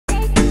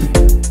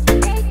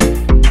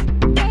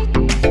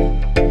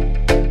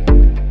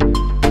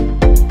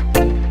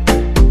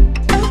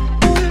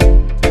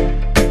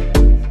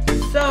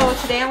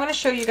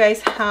you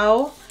guys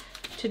how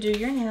to do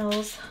your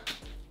nails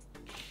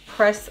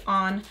press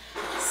on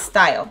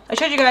style. I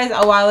showed you guys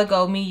a while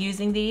ago me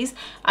using these.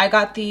 I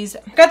got these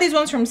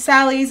ones from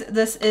Sally's.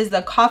 This is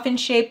the coffin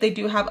shape. They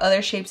do have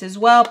other shapes as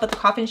well, but the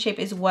coffin shape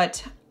is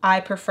what I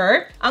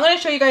prefer. I'm going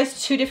to show you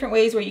guys 2 different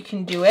ways where you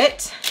can do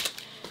it.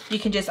 You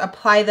can just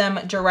apply them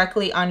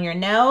directly on your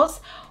nails,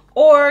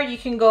 or you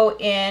can go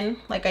in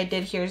like I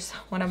did. Here's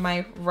one of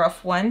my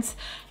rough ones,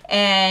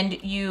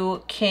 and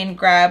you can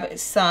grab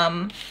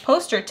some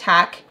poster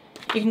tack.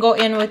 You can go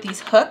in with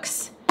these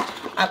hooks,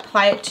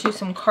 apply it to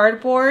some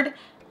cardboard,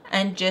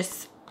 and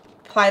just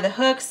apply the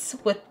hooks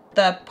with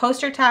the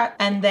poster tack,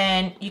 and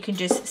then you can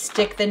just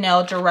stick the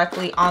nail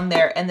directly on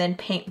there and then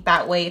paint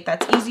that way if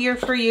that's easier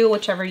for you,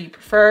 whichever you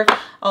prefer.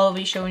 I'll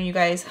be showing you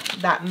guys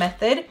that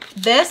method.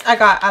 This I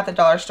got at the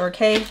dollar store,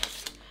 okay?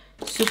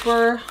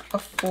 Super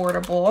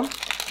affordable.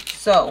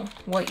 So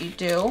what you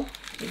do,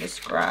 you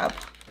just grab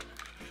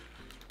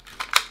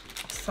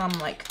some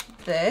like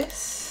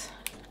this,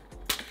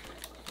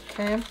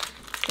 okay?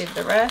 Save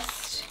the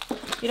rest.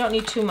 You don't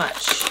need too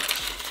much.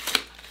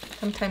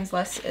 Sometimes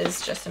less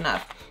is just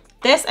enough.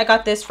 This, I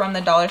got this from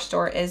the dollar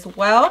store as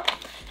well.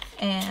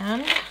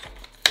 And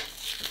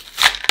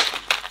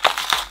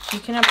you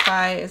can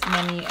apply as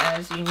many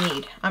as you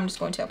need. I'm just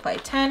going to apply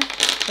 10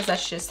 because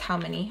that's just how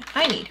many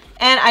I need.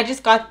 And I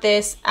just got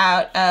this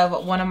out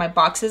of one of my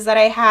boxes that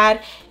I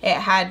had. It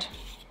had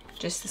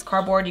just this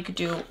cardboard. You could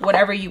do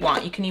whatever you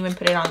want. You can even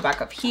put it on the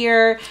back of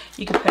here.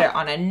 You can put it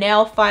on a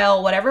nail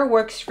file, whatever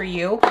works for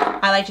you.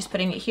 I like just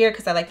putting it here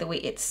because I like the way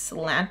it's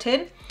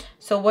slanted.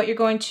 So what you're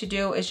going to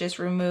do is just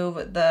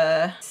remove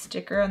the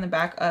sticker on the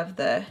back of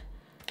the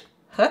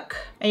hook,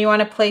 and you want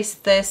to place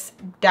this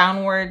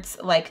downwards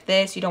like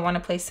this. You don't want to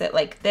place it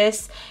like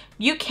this.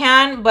 You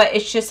can, but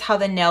it's just how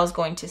the nail is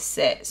going to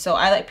sit. So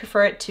I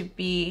prefer it to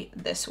be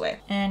this way.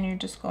 And you're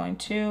just going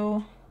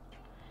to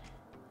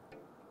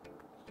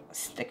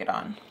stick it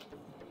on.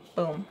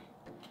 Boom.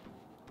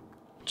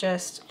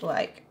 Just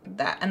like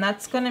that. And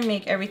that's gonna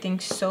make everything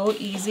so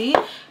easy,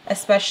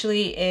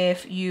 especially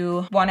if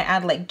you want to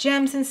add like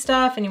gems and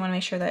stuff and you want to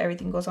make sure that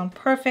everything goes on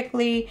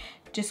perfectly.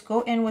 Just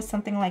go in with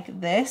something like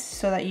this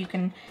so that you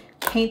can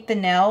paint the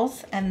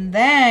nails, and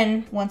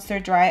then once they're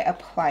dry,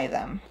 apply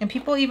them. And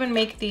people even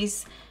make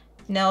these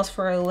nails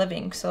for a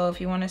living, so if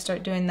you want to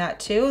start doing that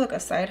too, like a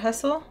side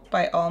hustle,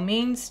 by all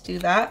means do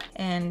that,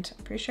 and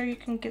I'm pretty sure you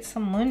can get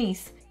some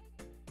loonies.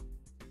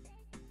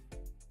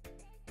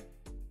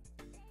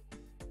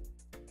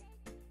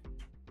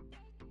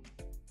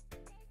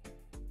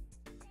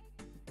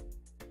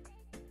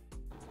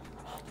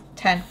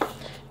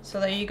 So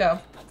there you go.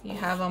 You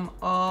have them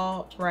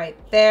all right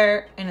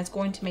there, and it's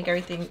going to make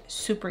everything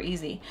super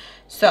easy.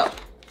 So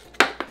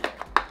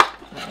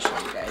I'm gonna show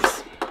you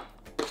guys.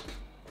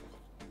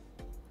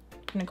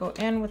 I'm gonna go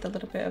in with a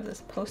little bit of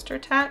this poster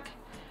tack,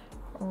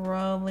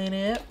 roll it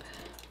up.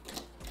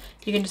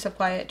 You can just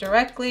apply it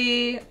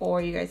directly,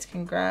 or you guys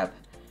can grab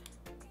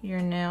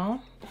your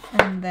nail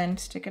and then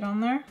stick it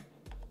on there.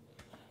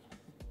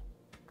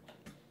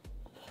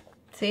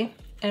 See?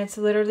 And it's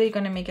literally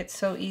gonna make it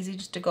so easy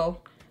just to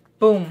go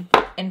boom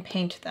and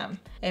paint them.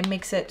 It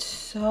makes it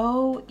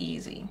so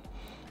easy.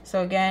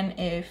 So again,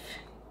 if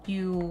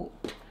you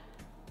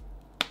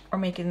are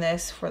making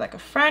this for like a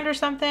friend or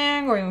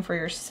something, or even for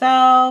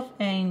yourself,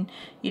 and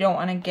you don't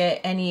want to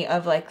get any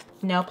of like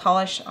nail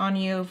polish on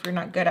you, if you're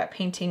not good at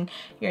painting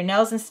your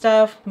nails and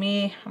stuff,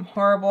 I'm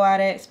horrible at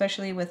it,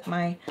 especially with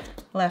my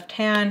left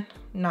hand,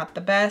 not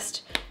the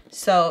best.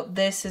 So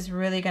this is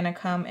really gonna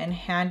come in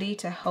handy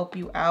to help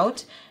you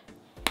out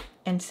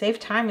and save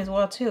time as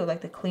well too,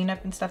 like the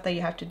cleanup and stuff that you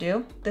have to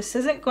do. This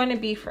isn't going to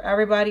be for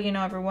everybody, you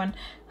know, everyone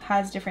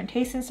has different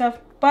tastes and stuff,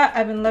 but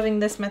I've been loving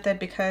this method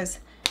because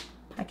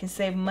I can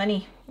save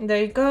money. And there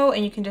you go,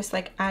 and you can just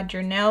like add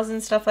your nails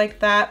and stuff like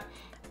that,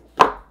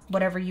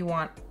 whatever you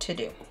want to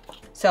do.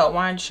 So I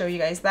wanted to show you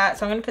guys that.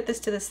 So I'm gonna put this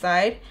to the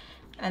side,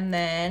 and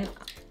then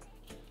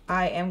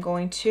I am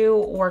going to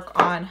work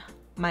on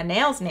my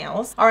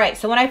nails. All right,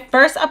 so when I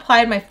first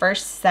applied my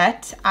first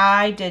set,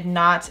 I did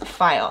not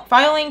file.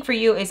 Filing for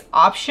you is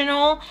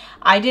optional.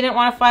 I didn't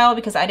want to file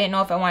because I didn't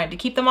know if I wanted to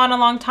keep them on a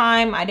long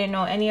time. I didn't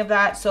know any of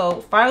that.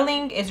 So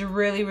filing is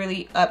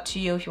really up to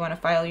you if you want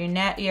to file your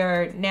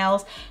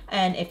nails,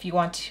 and if you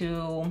want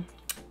to,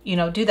 you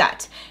know, do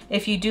that.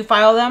 If you do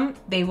file them,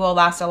 they will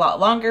last a lot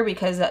longer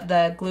because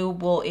the glue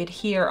will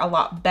adhere a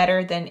lot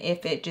better than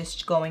if it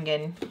just going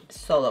in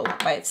solo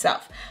by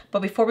itself.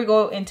 But before we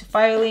go into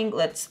filing,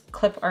 let's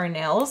clip our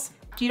nails.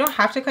 You don't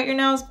have to cut your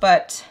nails,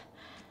 but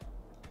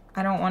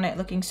I don't want it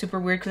looking super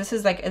weird because this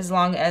is like as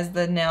long as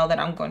the nail that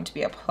I'm going to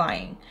be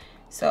applying.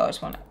 So I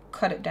just want to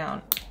cut it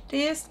down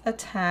just a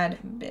tad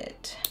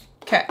bit.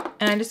 Okay,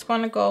 and I just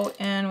want to go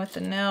in with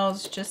the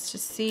nails just to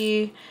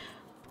see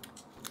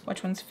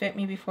which ones fit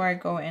me before I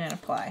go in and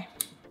apply.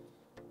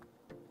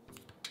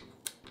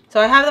 So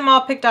I have them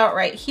all picked out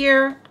right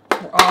here.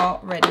 We're all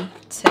ready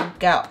to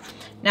go.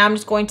 Now I'm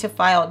just going to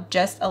file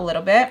just a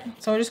little bit.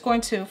 So we're just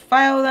going to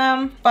file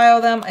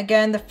them.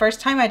 Again, the first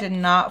time I did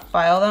not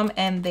file them,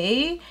 and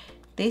they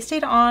they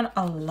stayed on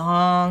a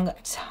long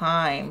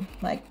time.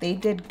 Like, they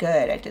did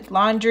good. I did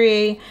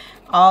laundry,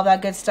 all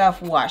that good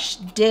stuff,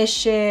 washed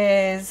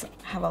dishes.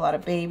 I have a lot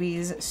of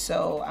babies,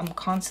 so I'm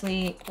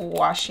constantly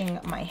washing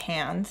my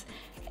hands,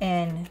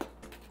 and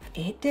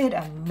it did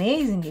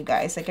amazing, you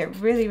guys. Like, it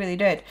really, really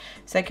did.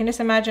 So I can just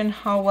imagine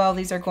how well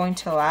these are going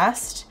to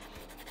last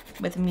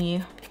with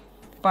me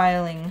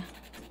filing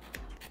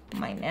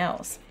my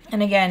nails.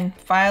 And again,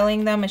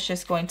 filing them is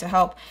just going to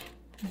help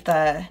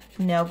the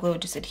nail glue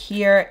just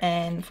adhere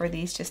and for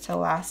these just to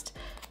last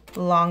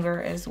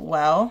longer as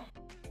well.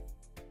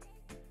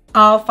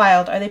 All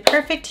filed. Are they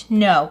perfect?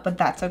 No, but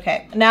that's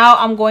okay. Now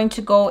I'm going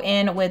to go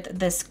in with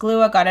this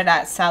glue. I got it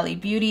at Sally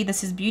Beauty.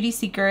 This is Beauty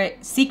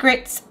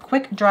Secrets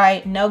Quick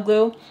Dry Nail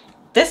Glue.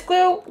 This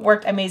glue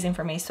worked amazing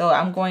for me, so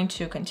I'm going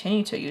to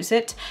continue to use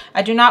it.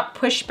 I do not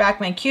push back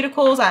my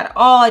cuticles at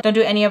all. I don't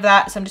do any of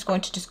that, so I'm just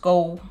going to just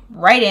go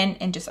right in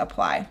and just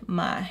apply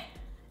my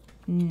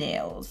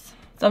nails.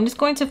 So I'm just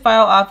going to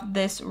file off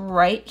this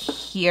right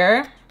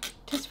here,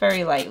 just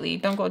very lightly.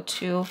 Don't go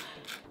too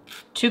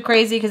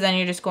crazy, because then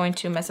you're just going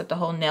to mess up the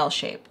whole nail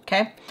shape,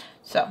 okay?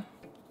 So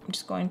I'm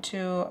just going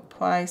to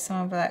apply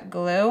some of that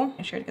glue.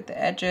 Make sure to get the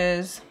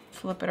edges,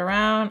 flip it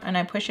around, and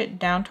I push it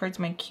down towards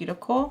my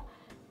cuticle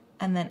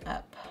and then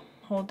up.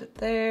 Hold it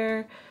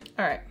there.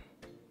 All right.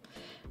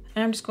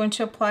 And I'm just going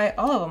to apply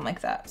all of them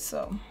like that.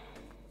 So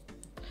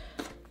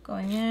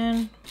going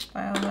in,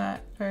 file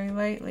that very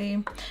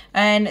lightly.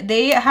 And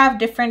they have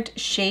different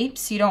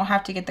shapes. You don't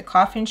have to get the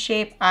coffin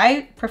shape.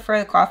 I prefer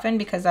the coffin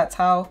because that's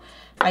how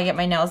I get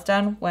my nails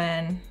done.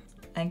 When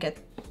I get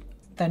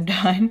them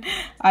done,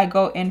 I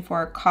go in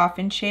for a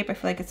coffin shape. I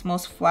feel like it's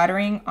most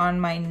flattering on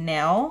my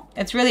nail.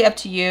 It's really up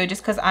to you.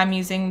 Just because I'm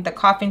using the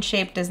coffin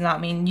shape does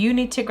not mean you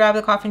need to grab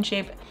the coffin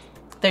shape.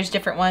 There's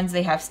different ones.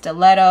 They have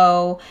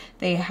stiletto,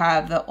 they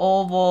have the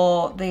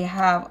oval, they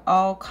have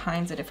all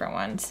kinds of different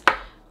ones.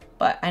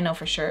 But I know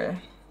for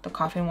sure the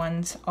coffin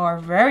ones are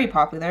very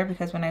popular,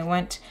 because when I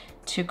went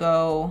to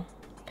go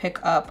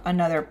pick up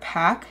another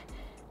pack,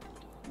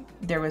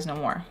 there was no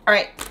more. All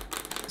right,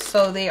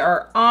 so they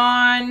are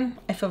on.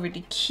 I feel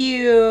really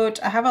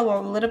cute. I have a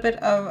little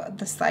bit of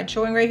the side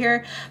showing right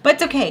here, but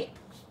it's okay.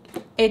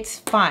 It's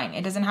fine.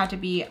 It doesn't have to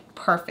be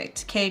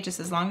perfect, okay? Just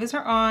as long as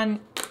they're on,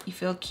 you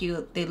feel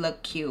cute, they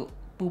look cute.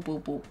 Boop,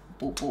 boop, boop,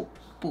 boop, boop,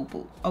 boop,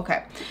 boop.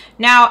 Okay,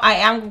 now I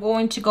am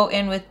going to go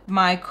in with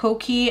my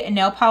Koki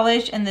nail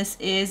polish, and this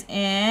is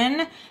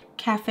in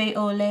Cafe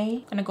Au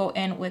Lait. I'm gonna go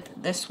in with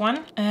this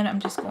one, and I'm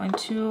just going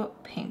to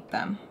paint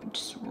them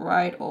just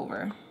right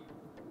over.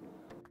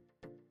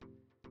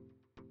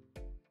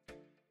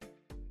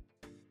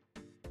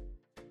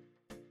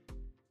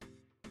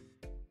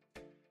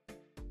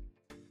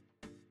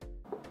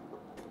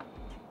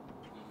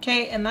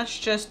 Okay, and that's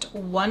just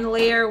one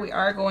layer. We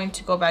are going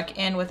to go back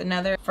in with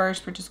another.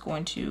 First, we're just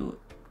going to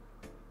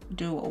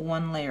do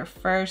one layer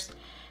first,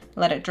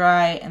 let it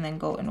dry, and then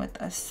go in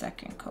with a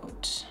second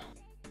coat.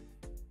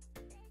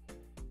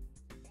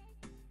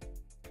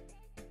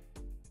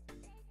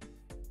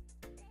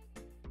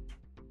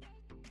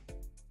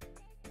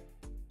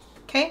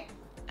 Okay,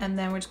 and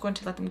then we're just going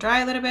to let them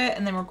dry a little bit,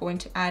 and then we're going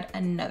to add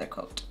another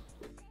coat.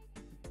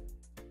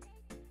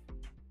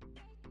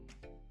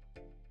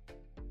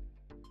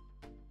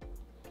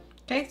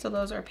 Okay, so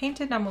those are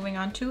painted. Now moving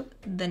on to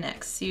the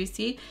next. So you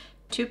see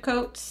 2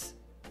 coats,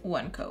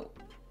 1 coat.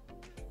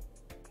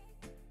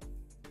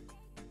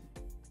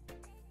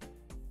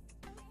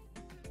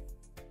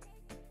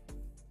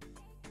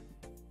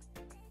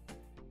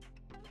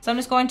 So I'm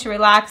just going to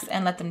relax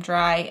and let them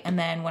dry, and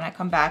then when I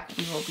come back,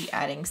 we will be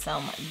adding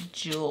some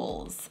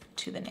jewels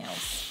to the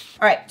nails.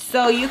 All right,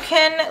 so you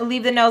can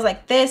leave the nails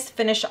like this,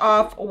 finish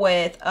off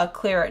with a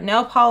clear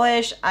nail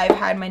polish. I've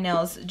had my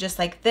nails just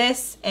like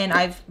this, and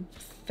I've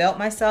felt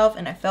myself,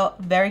 and I felt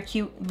very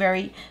cute,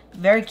 very,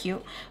 very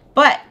cute.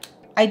 But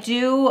I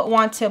do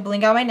want to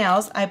bling out my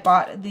nails. I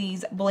bought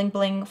these bling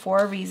bling for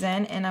a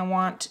reason, and I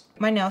want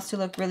my nails to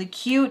look really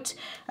cute.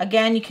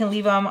 Again, you can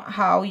leave them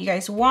how you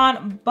guys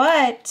want,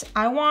 but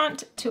I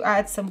want to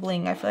add some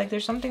bling. I feel like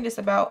there's something just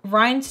about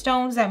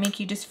rhinestones that make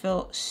you just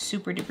feel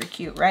super duper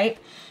cute, right?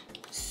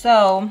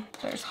 So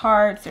there's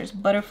hearts, there's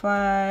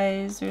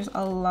butterflies, there's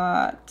a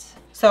lot.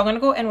 So I'm gonna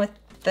go in with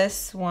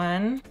this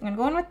one. I'm gonna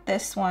go in with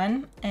this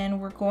one,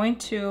 and we're going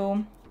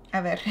to,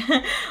 a ver,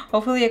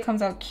 hopefully it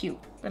comes out cute.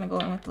 I'm gonna go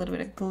in with a little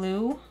bit of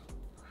glue.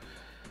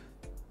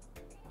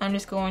 I'm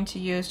just going to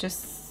use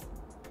just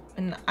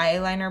an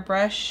eyeliner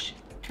brush.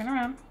 Turn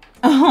around.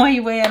 Oh,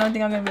 wait, I don't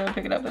think I'm gonna be able to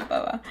pick it up with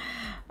Baba.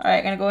 All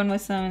right, gonna go in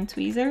with some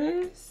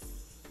tweezers.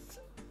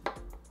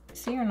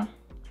 See or no?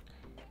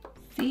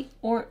 See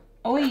or,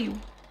 oh,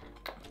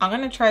 I'm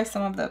gonna try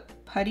some of the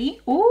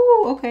putty.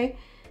 Oh, okay,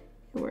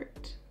 it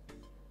worked.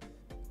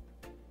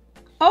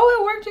 Oh,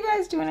 it worked, you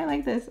guys, doing it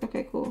like this.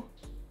 Okay, cool.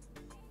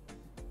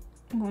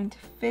 I'm going to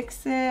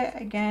fix it.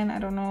 Again, I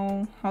don't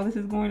know how this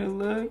is going to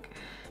look.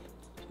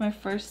 It's my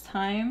first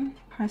time.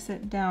 Press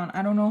it down.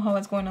 I don't know how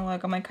it's going to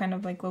look. I'm like kind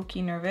of like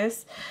low-key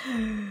nervous,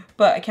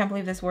 but I can't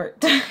believe this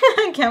worked.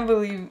 I can't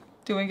believe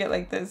doing it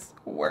like this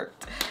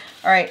worked.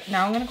 All right,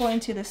 now I'm gonna go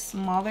into the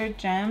smaller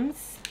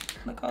gems.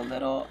 Look how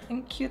little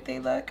and cute they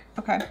look.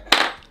 Okay,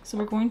 so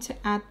we're going to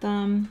add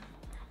them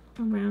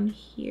around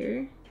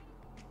here.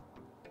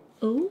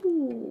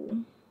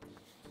 Ooh,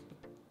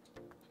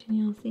 can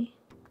y'all see?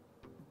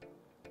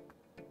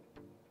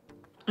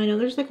 I know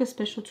there's like a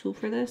special tool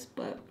for this,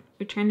 but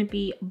we're trying to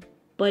be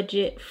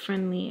budget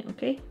friendly,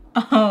 okay?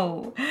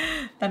 Oh,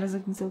 that is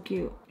looking so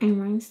cute.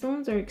 And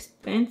rhinestones are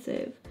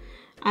expensive.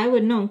 I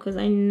would know because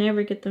I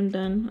never get them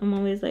done. I'm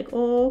always like,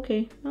 oh,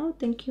 okay. Oh,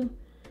 thank you.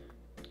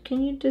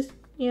 Can you just,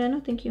 yeah,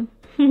 no, thank you.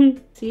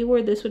 See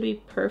where this would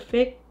be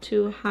perfect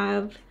to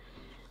have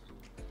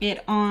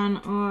it on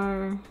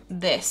our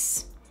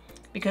this,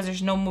 because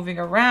there's no moving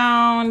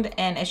around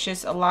and it's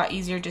just a lot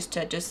easier just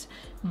to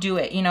do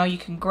it. You know, you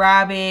can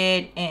grab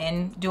it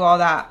and do all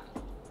that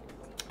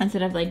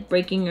instead of like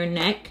breaking your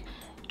neck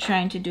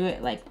trying to do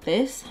it like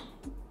this.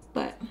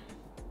 But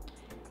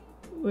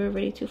we're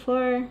already too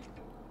far.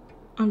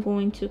 I'm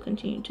going to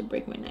continue to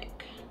break my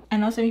neck. I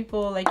know some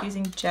people like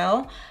using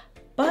gel,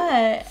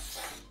 but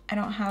I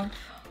don't have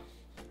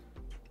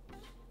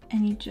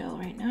any gel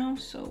right now,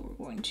 so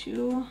we're going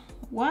to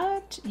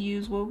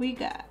use what we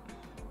got.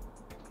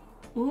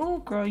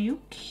 Ooh, girl, you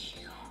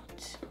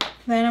cute.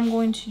 Then I'm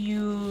going to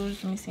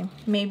use, let me see,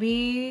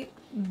 maybe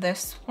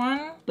this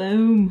one.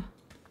 Boom.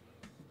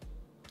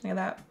 Look at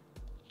that.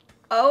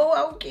 Oh,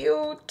 how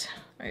cute.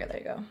 Okay, there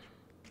you go.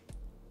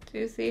 Do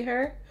you see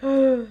her?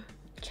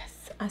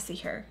 Yes, I see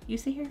her. You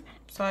see her?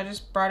 So I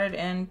just brought it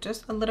in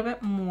just a little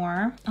bit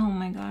more. Oh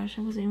my gosh,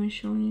 I wasn't even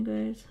showing you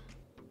guys.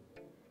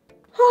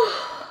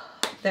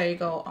 There you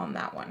go on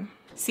that one.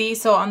 See,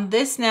 so on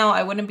this nail,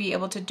 I wouldn't be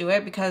able to do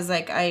it because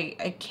like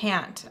I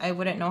can't. I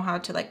wouldn't know how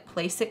to like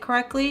place it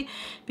correctly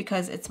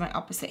because it's my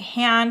opposite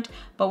hand.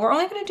 But we're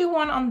only gonna do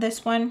one on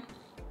this one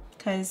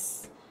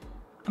because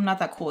I'm not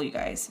that cool, you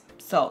guys.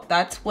 So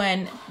that's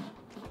when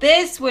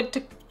this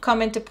would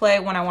come into play,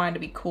 when I wanted to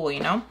be cool, you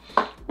know?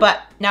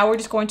 But now we're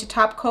just going to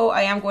top coat.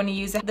 I am going to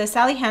use the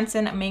Sally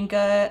Hansen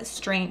Mega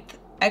Strength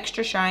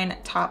Extra Shine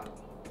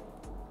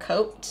Top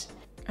Coat.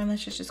 And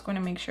let's just going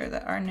to make sure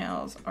that our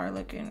nails are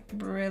looking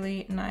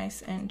really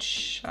nice and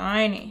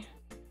shiny.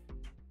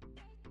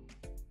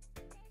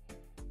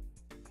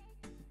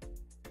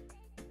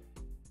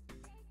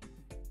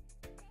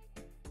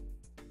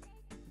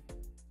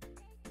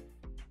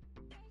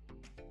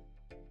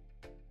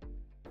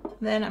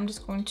 Then I'm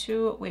just going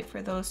to wait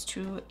for those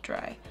to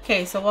dry.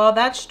 Okay, so while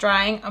that's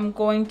drying, I'm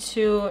going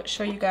to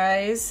show you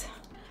guys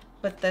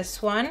with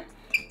this one.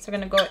 So I'm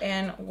gonna go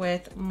in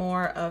with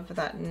more of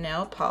that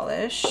nail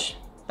polish.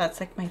 That's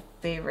like my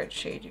favorite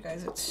shade, you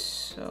guys. It's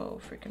so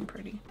freaking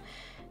pretty.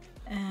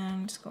 And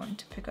I'm just going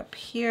to pick up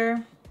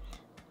here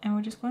and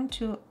we're just going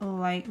to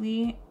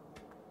lightly,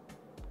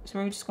 so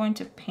we're just going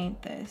to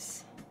paint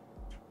this.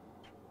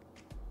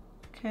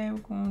 Okay, we're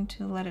going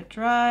to let it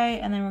dry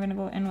and then we're gonna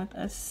go in with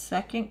a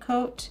second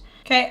coat.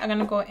 Okay, I'm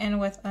gonna go in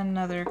with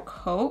another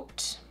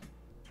coat.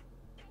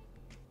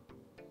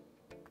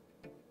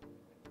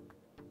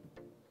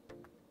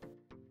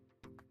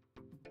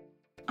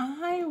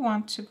 I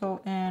want to go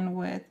in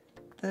with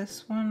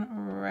this one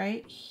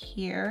right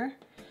here.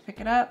 Pick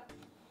it up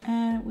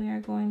and we are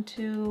going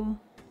to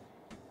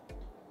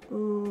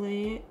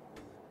lay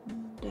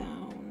it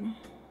down.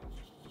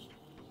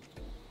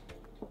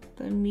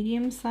 The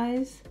medium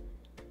size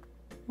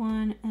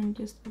one and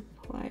just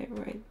apply it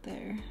right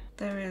there.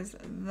 There is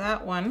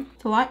that one.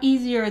 It's a lot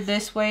easier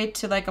this way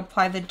to like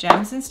apply the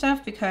gems and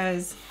stuff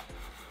because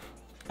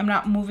I'm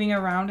not moving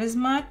around as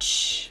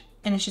much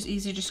and it's just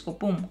easier to just go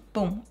boom,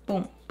 boom,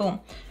 boom, boom.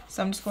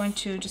 So I'm just going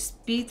to just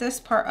speed this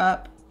part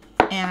up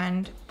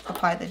and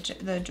apply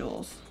the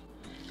jewels.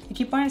 I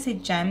keep wanting to say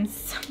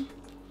gems. I'm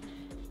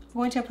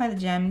going to apply the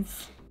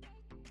gems.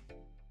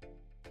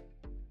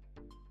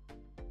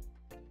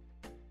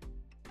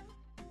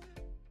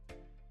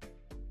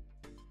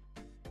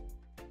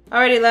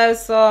 Alrighty loves,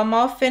 so I'm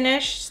all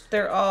finished.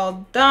 They're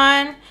all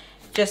done.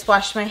 Just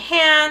washed my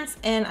hands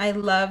and I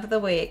love the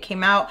way it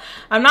came out.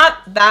 I'm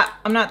not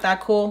that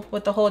cool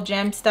with the whole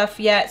gem stuff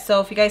yet. So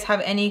if you guys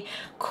have any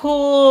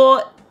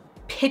cool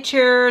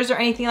pictures or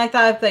anything like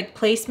that of like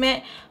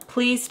placement,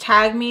 please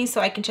tag me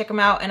so I can check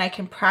them out and I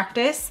can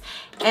practice.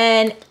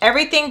 And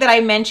everything that I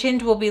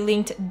mentioned will be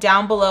linked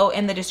down below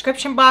in the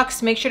description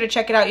box. Make sure to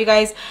check it out, you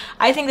guys.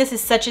 I think this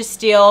is such a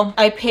steal.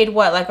 I paid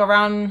what, like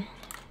around,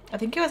 I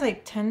think it was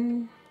like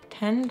 $10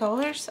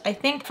 I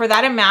think. For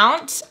that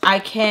amount I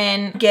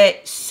can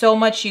get so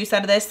much use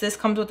out of this. This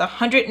comes with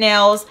 100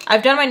 nails.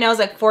 I've done my nails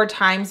like 4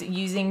 times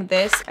using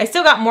this. I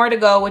still got more to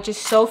go, which is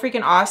so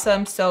freaking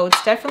awesome. So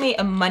it's definitely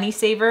a money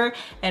saver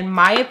in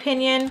my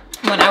opinion.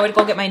 When I would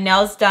go get my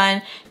nails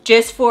done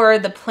just for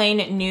the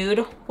plain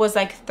nude was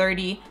like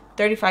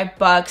 35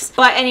 bucks.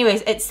 But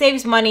anyways, it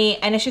saves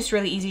money and it's just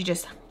really easy.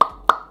 Just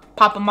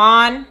pop them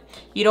on.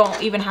 You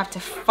don't even have to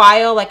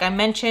file, like I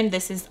mentioned.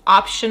 This is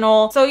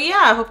optional. So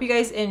yeah, I hope you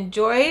guys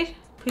enjoyed.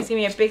 Please give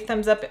me a big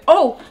thumbs up.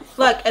 Oh,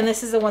 look, and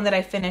this is the one that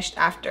I finished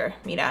after.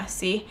 Mira,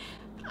 see?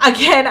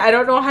 Again, I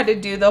don't know how to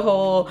do the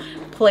whole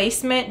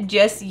placement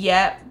just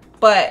yet,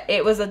 but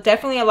it was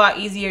definitely a lot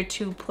easier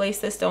to place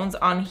the stones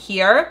on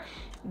here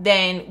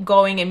than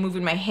going and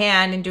moving my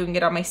hand and doing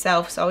it on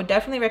myself. So I would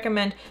definitely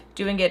recommend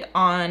doing it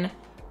on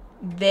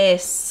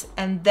this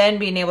and then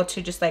being able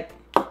to just like,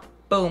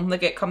 boom,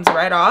 look, it comes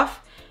right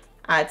off.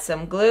 Add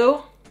some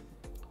glue,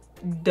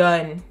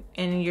 done,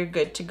 and you're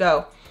good to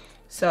go.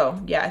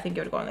 So yeah, I think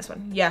it would go on this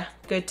one. Yeah,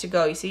 good to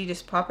go. You see,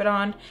 just pop it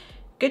on,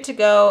 good to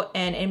go,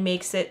 and it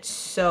makes it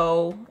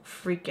so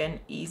freaking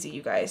easy,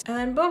 you guys. And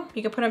then boom,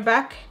 you can put them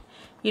back.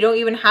 You don't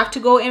even have to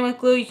go in with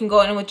glue. You can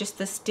go in with just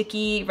the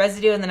sticky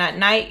residue, and then at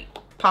night,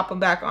 pop them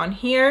back on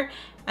here,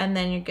 and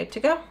then you're good to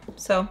go.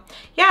 So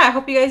yeah, I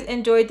hope you guys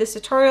enjoyed this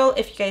tutorial.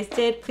 If you guys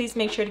did, please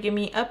make sure to give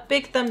me a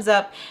big thumbs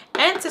up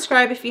and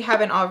subscribe if you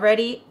haven't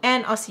already,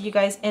 and I'll see you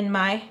guys in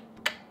my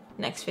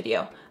next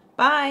video.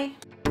 Bye.